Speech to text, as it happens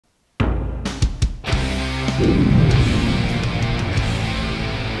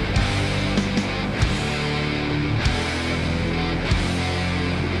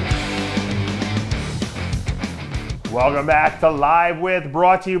Welcome back to Live With,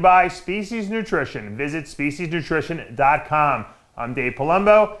 brought to you by Species Nutrition. Visit speciesnutrition.com. I'm Dave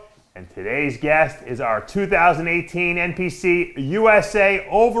Palumbo, and today's guest is our 2018 NPC USA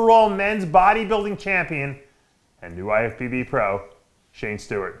overall men's bodybuilding champion and new IFBB pro, Shane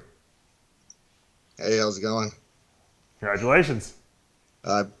Stewart. Hey, how's it going? Congratulations.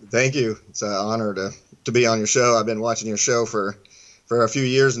 Thank you. It's an honor to be on your show. I've been watching your show for a few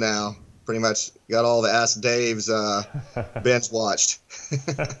years now. Pretty much got all the Ask Dave's bench watched.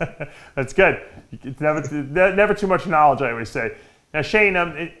 That's good. It's never too much knowledge, I always say. Now, Shane,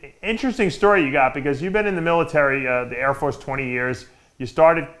 interesting story you got, because you've been in the military, the Air Force, 20 years. You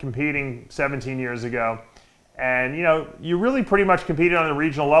started competing 17 years ago. And, you know, you really pretty much competed on the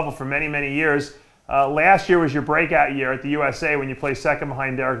regional level for many, many years. Last year was your breakout year at the USA when you placed second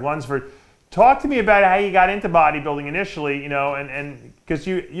behind Derek Lunsford. Talk to me about how you got into bodybuilding initially, you know, and because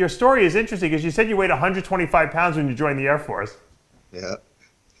your story is interesting, because you said you weighed 125 pounds when you joined the Air Force. Yeah.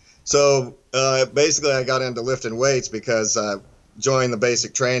 So basically I got into lifting weights because I joined the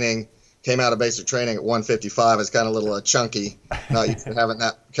basic training, came out of basic training at 155. It's kind of a little chunky, not used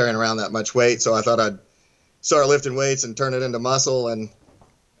to carrying around that much weight. So I thought I'd start lifting weights and turn it into muscle. And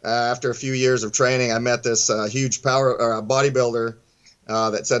after a few years of training, I met this huge bodybuilder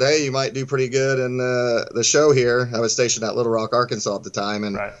that said, hey, you might do pretty good in the show here. I was stationed at Little Rock, Arkansas at the time.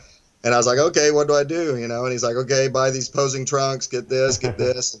 And right. And I was like, okay, what do I do? You know, and he's like, okay, buy these posing trunks, get this, get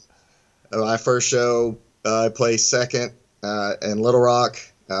this. My first show, I placed second in Little Rock.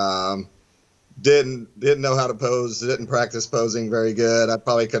 Didn't know how to pose, didn't practice posing very good. I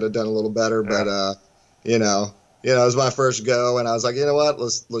probably could have done a little better, but you know, it was my first go, and I was like, you know what,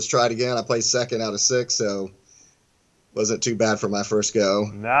 let's try it again. I placed second out of 6, so wasn't too bad for my first go.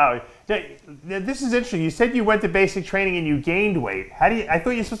 No, this is interesting. You said you went to basic training and you gained weight. I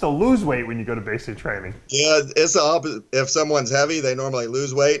thought you're supposed to lose weight when you go to basic training. Yeah, it's the opposite. If someone's heavy, they normally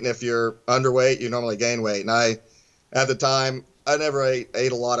lose weight, and if you're underweight, you normally gain weight. And at the time, I never ate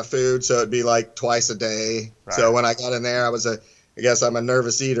a lot of food, so it'd be like twice a day. Right. So when I got in there, I guess I'm a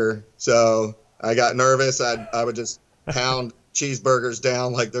nervous eater. So I got nervous. I would just pound cheeseburgers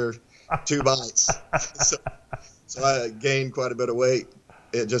down like they're 2 bites. So I gained quite a bit of weight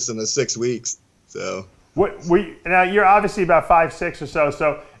just in the 6 weeks. So now you're obviously about 5'6" or so.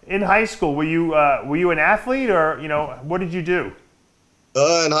 So in high school, were you an athlete, or what did you do?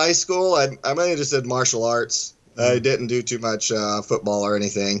 In high school, I mainly just did martial arts. I didn't do too much football or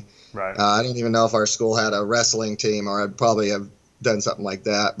anything. Right. I don't even know if our school had a wrestling team, or I'd probably have done something like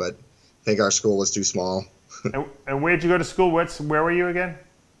that. But I think our school was too small. And where'd you go to school? Where were you again?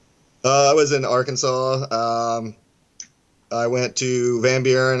 I was in Arkansas. I went to Van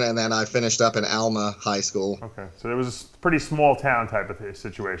Buren, and then I finished up in Alma High School. Okay, so it was a pretty small town type of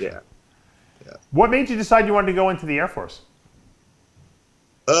situation. Yeah. What made you decide you wanted to go into the Air Force?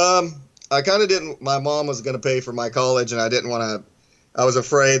 I kind of didn't. My mom was going to pay for my college, and I didn't want to. I was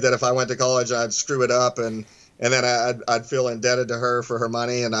afraid that if I went to college, I'd screw it up, and then I'd feel indebted to her for her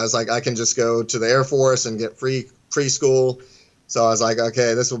money. And I was like, I can just go to the Air Force and get free school. So I was like,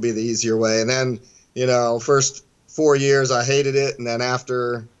 okay, this will be the easier way. And then, first 4 years I hated it, and then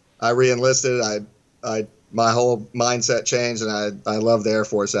after I re-enlisted, my whole mindset changed, and I loved the Air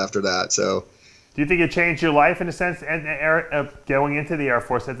Force after that. So, do you think it changed your life in a sense, going into the Air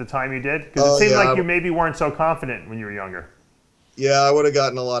Force at the time you did? Because it seemed like you maybe weren't so confident when you were younger. Yeah, I would have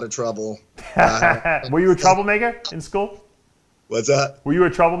gotten a lot of trouble. Were you a troublemaker in school? What's that? Were you a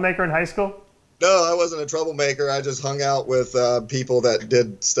troublemaker in high school? No, I wasn't a troublemaker. I just hung out with people that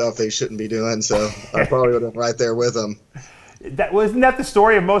did stuff they shouldn't be doing, so I probably would have been right there with them. Wasn't that the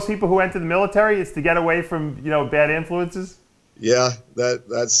story of most people who enter the military? It's to get away from bad influences? Yeah,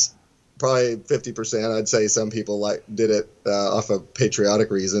 that's probably 50%. I'd say some people did it off of patriotic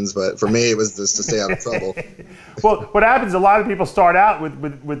reasons, but for me, it was just to stay out of trouble. Well, what happens? A lot of people start out with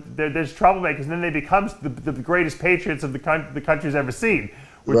there's troublemakers, and then they become the greatest patriots of the country's ever seen,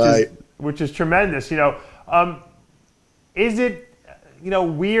 which is tremendous. Is it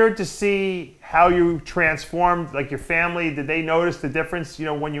weird to see how you transformed, like your family? Did they notice the difference,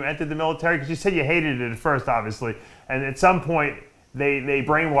 when you entered the military? Because you said you hated it at first, obviously, and at some point they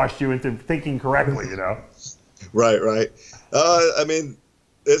brainwashed you into thinking correctly, Right. I mean,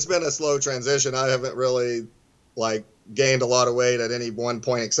 it's been a slow transition. I haven't really gained a lot of weight at any one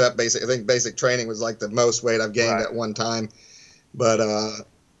point except basic. I think basic training was the most weight I've gained at one time, but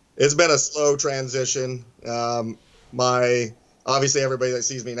it's been a slow transition. obviously everybody that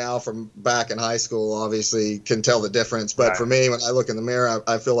sees me now from back in high school obviously can tell the difference. But for me, when I look in the mirror,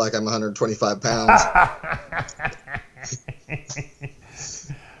 I feel like I'm 125 pounds.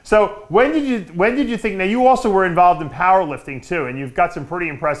 So when did you think? Now you also were involved in powerlifting too, and you've got some pretty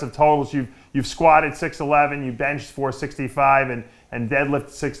impressive totals. You've squatted 611, you benched 465, and deadlifted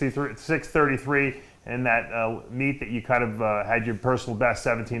 633 in that meet that you kind of had your personal best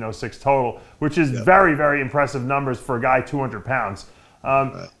 1706 total, which is very, very impressive numbers for a guy 200 pounds.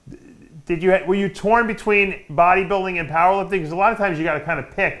 Were you torn between bodybuilding and powerlifting? Because a lot of times you got to kind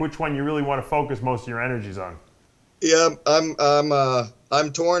of pick which one you really want to focus most of your energies on. Yeah,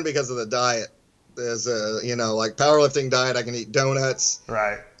 I'm torn because of the diet. There's like powerlifting diet, I can eat donuts.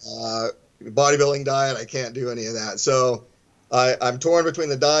 Right. Bodybuilding diet, I can't do any of that. So I'm torn between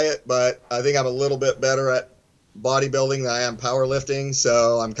the diet, but I think I'm a little bit better at bodybuilding than I am powerlifting.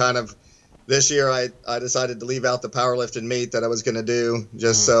 So I'm kind of, this year I decided to leave out the powerlifting meet that I was going to do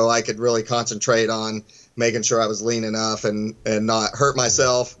just so I could really concentrate on making sure I was lean enough and not hurt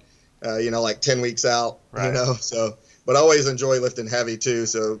myself, like 10 weeks out, so, but I always enjoy lifting heavy too.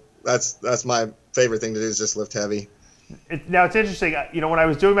 So that's my favorite thing to do is just lift heavy. Now, it's interesting, when I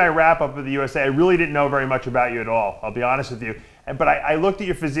was doing my wrap-up of the USA, I really didn't know very much about you at all, I'll be honest with you. But I looked at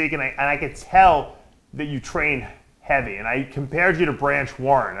your physique, and I could tell that you train heavy. And I compared you to Branch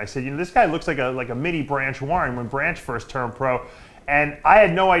Warren. I said, this guy looks like a mini Branch Warren when Branch first turned pro. And I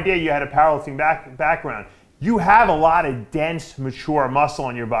had no idea you had a powerlifting background. You have a lot of dense, mature muscle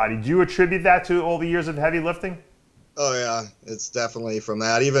in your body. Do you attribute that to all the years of heavy lifting? Oh, yeah. It's definitely from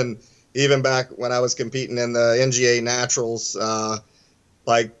that. Even back when I was competing in the NGA Naturals,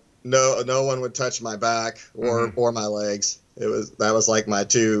 no one would touch my back or my legs. That was like my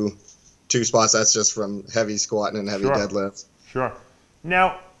two spots. That's just from heavy squatting and heavy deadlifts. Sure.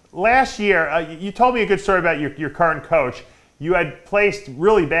 Now, last year, you told me a good story about your current coach. You had placed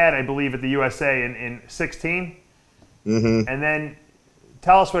really bad, I believe, at the USA in 16. Mm-hmm. And then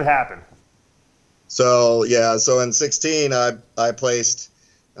tell us what happened. So in 16, I placed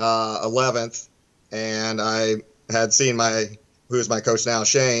 11th, and I had seen who's my coach now,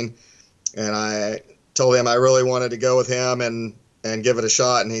 Shane, and I told him I really wanted to go with him and give it a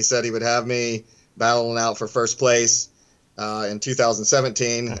shot, and he said he would have me battling out for first place in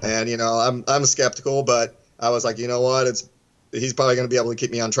 2017. And I'm skeptical, but I was like, you know what, he's probably going to be able to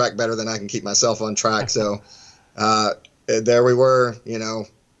keep me on track better than I can keep myself on track. So there we were,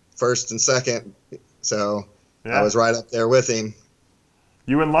 first and second. So I was right up there with him.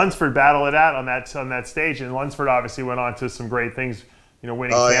 You and Lunsford battle it out on that stage, and Lunsford obviously went on to some great things, winning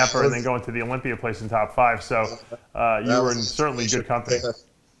Tampa and then going to the Olympia place in top 5. So you were in certainly good company.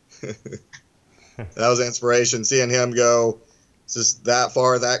 That was inspiration. Seeing him go just that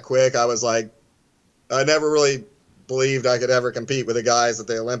far, that quick, I was like, I never really believed I could ever compete with the guys at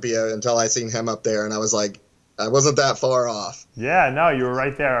the Olympia until I seen him up there, and I was like, I wasn't that far off. Yeah, no, you were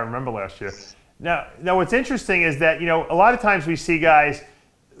right there. I remember last year. Now what's interesting is that, a lot of times we see guys,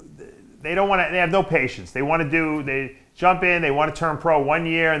 they have no patience. They jump in, they want to turn pro 1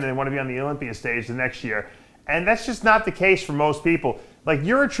 year, and then they want to be on the Olympia stage the next year. And that's just not the case for most people. Like,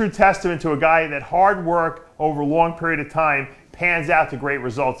 you're a true testament to a guy that hard work over a long period of time pans out to great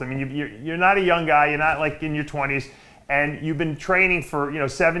results. I mean, you're not a young guy. You're not like in your 20s. And you've been training for,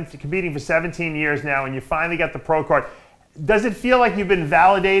 competing for 17 years now, and you finally got the pro card. Does it feel like you've been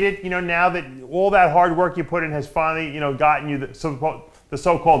validated, now that all that hard work you put in has finally, gotten you the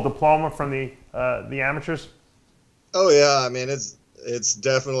so-called diploma from the amateurs? Oh yeah, I mean it's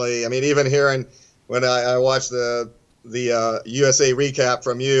definitely. I mean, even hearing when I watched the USA recap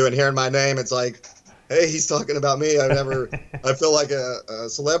from you and hearing my name, it's like, hey, he's talking about me. I feel like a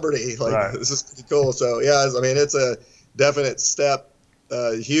celebrity. Like, This is pretty cool. So yeah, I mean, it's a definite step,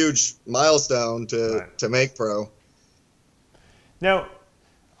 huge milestone to make pro. Now,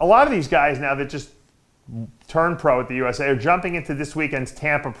 a lot of these guys now that just turned pro at the USA are jumping into this weekend's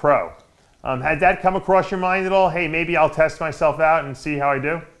Tampa Pro. Had that come across your mind at all? Hey, maybe I'll test myself out and see how I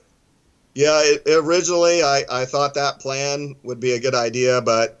do? Yeah, originally I thought that plan would be a good idea,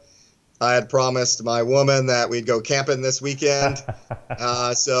 but I had promised my woman that we'd go camping this weekend,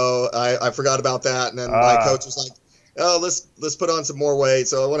 so I forgot about that. And then my coach was like, "Oh, let's put on some more weight."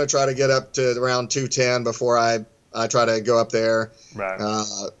 So I want to try to get up to around 210 before I try to go up there. Right.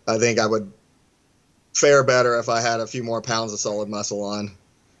 I think I would fare better if I had a few more pounds of solid muscle on.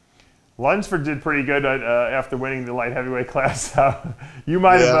 Lunsford did pretty good after winning the light heavyweight class. So you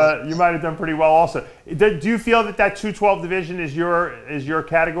might have done pretty well also. Do you feel that 212 division is your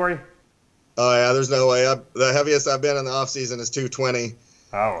category? Oh yeah, there's no way. The heaviest I've been in the off season is 220.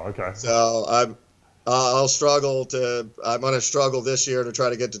 Oh, okay. So I'm going to struggle this year to try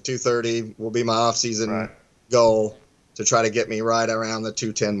to get to 230 will be my off-season goal to try to get me right around the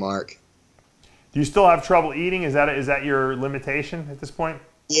 210 mark. Do you still have trouble eating? Is that your limitation at this point?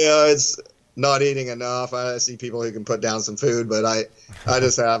 Yeah, it's not eating enough. I see people who can put down some food, but I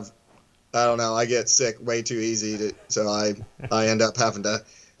just have, I don't know, I get sick way too easy, so I end up having to,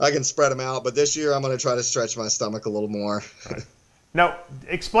 I can spread them out, but this year I'm going to try to stretch my stomach a little more. Right. Now,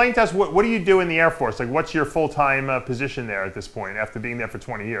 explain to us, what do you do in the Air Force? Like, what's your full-time position there at this point after being there for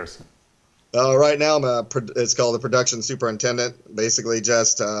 20 years? Right now, it's called the production superintendent. Basically,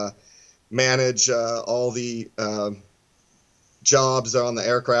 just manage all the jobs on the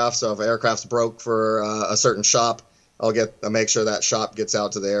aircraft. So if an aircraft's broke for a certain shop, I'll make sure that shop gets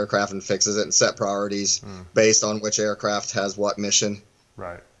out to the aircraft and fixes it and set priorities based on which aircraft has what mission.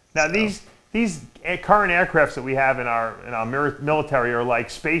 Right. Now, these current aircrafts that we have in our military are like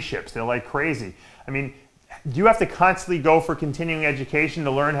spaceships. They're like crazy. I mean, do you have to constantly go for continuing education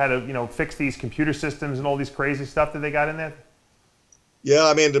to learn how to, fix these computer systems and all these crazy stuff that they got in there? Yeah,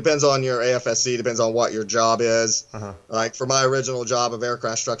 I mean, it depends on your AFSC, depends on what your job is. Like for my original job of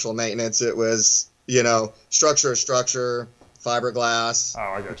aircraft structural maintenance, it was, structure, fiberglass,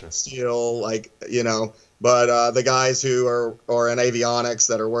 I got you. Steel, but the guys who are in avionics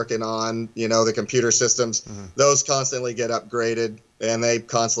that are working on, the computer systems, those constantly get upgraded and they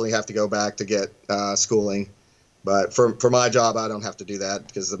constantly have to go back to get schooling. But for my job, I don't have to do that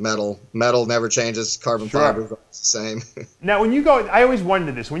because the metal never changes. Carbon fiber is the same. Now, when you go, I always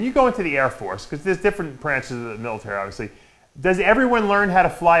wondered this, when you go into the Air Force, because there's different branches of the military, obviously, does everyone learn how to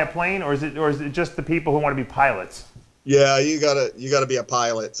fly a plane, or is it just the people who want to be pilots? Yeah, you gotta be a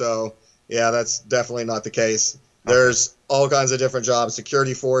pilot. So yeah, that's definitely not the case. There's all kinds of different jobs: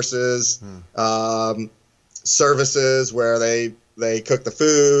 security forces, services where they cook the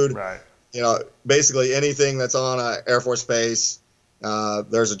food. Right. Basically anything that's on an Air Force base,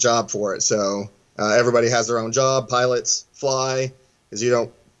 there's a job for it. So everybody has their own job. Pilots fly, because I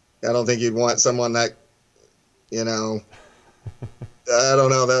don't think you'd want someone that, I don't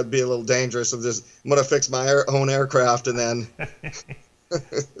know, that'd be a little dangerous. I'm going to fix my own aircraft and then.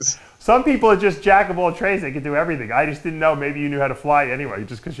 Some people are just jack of all trades. They can do everything. I just didn't know. Maybe you knew how to fly anyway,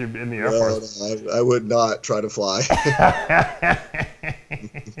 just because you're in the Air Force. No, I would not try to fly.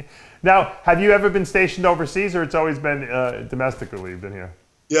 Now, have you ever been stationed overseas, or it's always been domestically you've been here?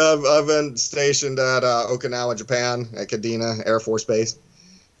 Yeah, I've been stationed at Okinawa, Japan, at Kadena Air Force Base.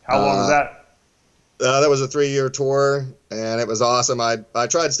 How long was that? That was a 3-year tour, and it was awesome. I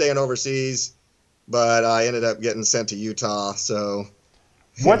tried staying overseas, but I ended up getting sent to Utah. So,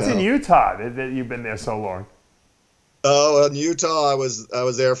 what's in Utah that you've been there so long? Oh, in Utah, I was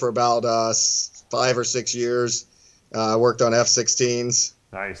there for about 5 or 6 years. I worked on F-16s.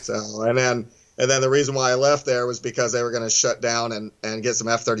 Nice. So and then the reason why I left there was because they were going to shut down and get some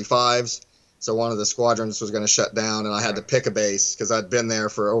F-35s. So one of the squadrons was going to shut down, and I had to pick a base because I'd been there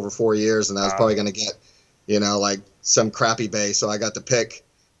for over 4 years, and I was probably going to get, like some crappy base. So I got to pick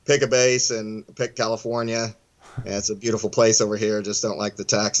a base and pick California. And it's a beautiful place over here. Just don't like the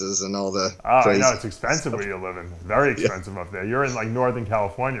taxes and all the. Oh, I know, it's expensive where you live in. Very expensive up there. You're in like Northern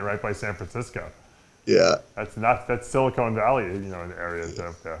California, right by San Francisco. Yeah. That's Silicon Valley, in the area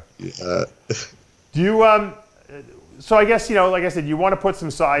up there. Yeah. Do you so I guess, like I said, you want to put some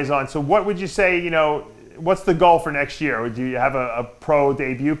size on. So what would you say, what's the goal for next year? Do you have a pro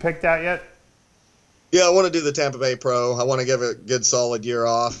debut picked out yet? Yeah, I want to do the Tampa Bay Pro. I want to give it a good solid year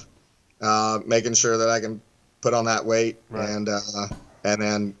off, making sure that I can put on that weight, and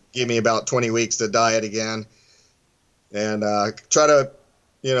then give me about 20 weeks to diet again, and try to,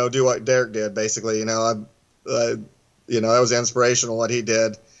 do what Derek did. Basically, that was inspirational what he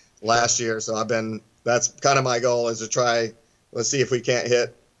did last year. So that's kind of my goal, is to try. Let's see if we can't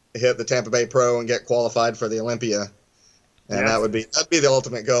hit the Tampa Bay Pro and get qualified for the Olympia, and that'd be the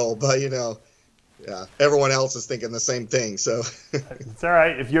ultimate goal. But yeah, everyone else is thinking the same thing. So it's all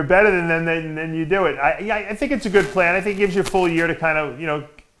right. If you're better than them, then you do it. I think it's a good plan. I think it gives you a full year to kind of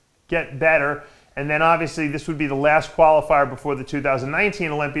get better. And then obviously this would be the last qualifier before the 2019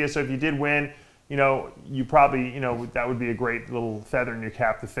 Olympia. So if you did win, you probably, that would be a great little feather in your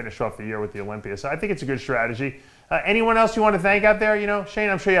cap to finish off the year with the Olympia. So I think it's a good strategy. Anyone else you want to thank out there? Shane,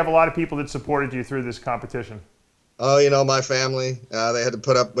 I'm sure you have a lot of people that supported you through this competition. Oh, my family, they had to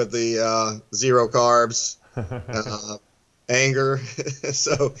put up with the 0 carbs, anger.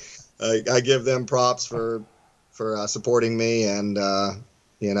 So I give them props for supporting me and,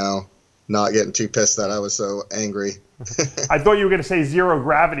 not getting too pissed that I was so angry. I thought you were going to say 0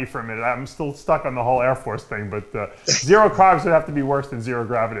 gravity for a minute. I'm still stuck on the whole Air Force thing, but 0 carbs would have to be worse than 0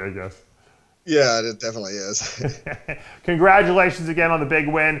 gravity, I guess. Yeah, it definitely is. Congratulations again on the big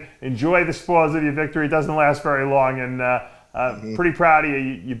win. Enjoy the spoils of your victory. It doesn't last very long, and pretty proud of you.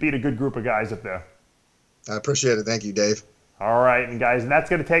 You beat a good group of guys up there. I appreciate it. Thank you, Dave. All right, and guys, and that's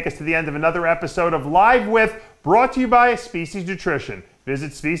going to take us to the end of another episode of Live With, brought to you by Species Nutrition.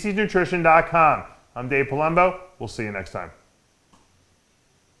 Visit speciesnutrition.com. I'm Dave Palumbo. We'll see you next time.